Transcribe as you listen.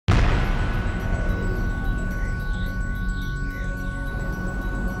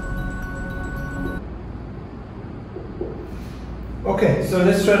Okay, so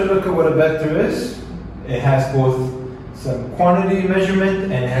let's try to look at what a vector is. It has both some quantity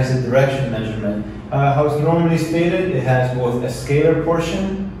measurement and it has a direction measurement. How it's normally stated, it has both a scalar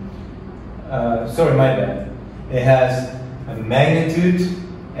portion, sorry, my bad. It has a magnitude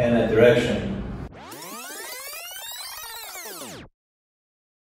and a direction.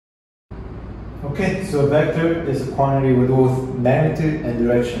 Okay, so a vector is a quantity with both magnitude and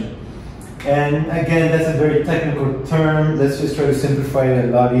direction. And again, that's a very technical term. Let's just try to simplify it a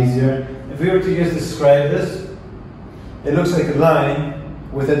lot easier. If we were to just describe this, it looks like a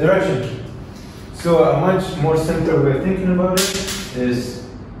line with a direction. So a much more simpler way of thinking about it is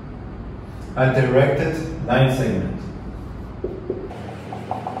a directed line segment.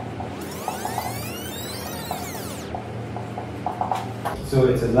 So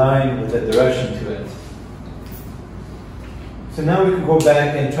it's a line with a direction to it. So now we can go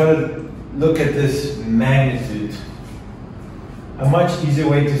back and try to look at this magnitude. A much easier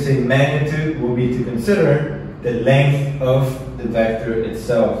way to say magnitude will be to consider the length of the vector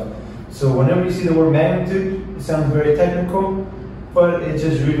itself. So whenever you see the word magnitude, it sounds very technical, but it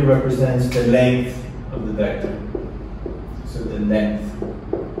just really represents the length of the vector. So the length.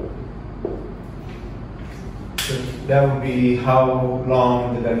 So that would be how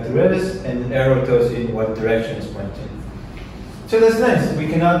long the vector is, and the arrow tells you in what direction it's pointing. So that's nice. We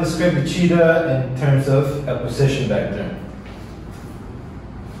can now describe the cheetah in terms of a position vector.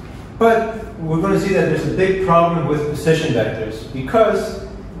 But we're going to see that there's a big problem with position vectors, because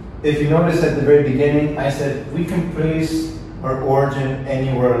if you notice at the very beginning, I said we can place our origin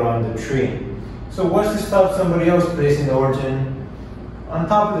anywhere along the tree. So what's to stop somebody else placing the origin on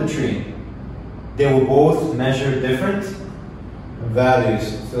top of the tree? They will both measure different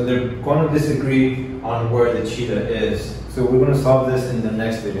values. So they're going to disagree on where the cheetah is. So we're going to solve this in the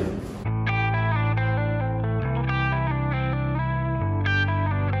next video.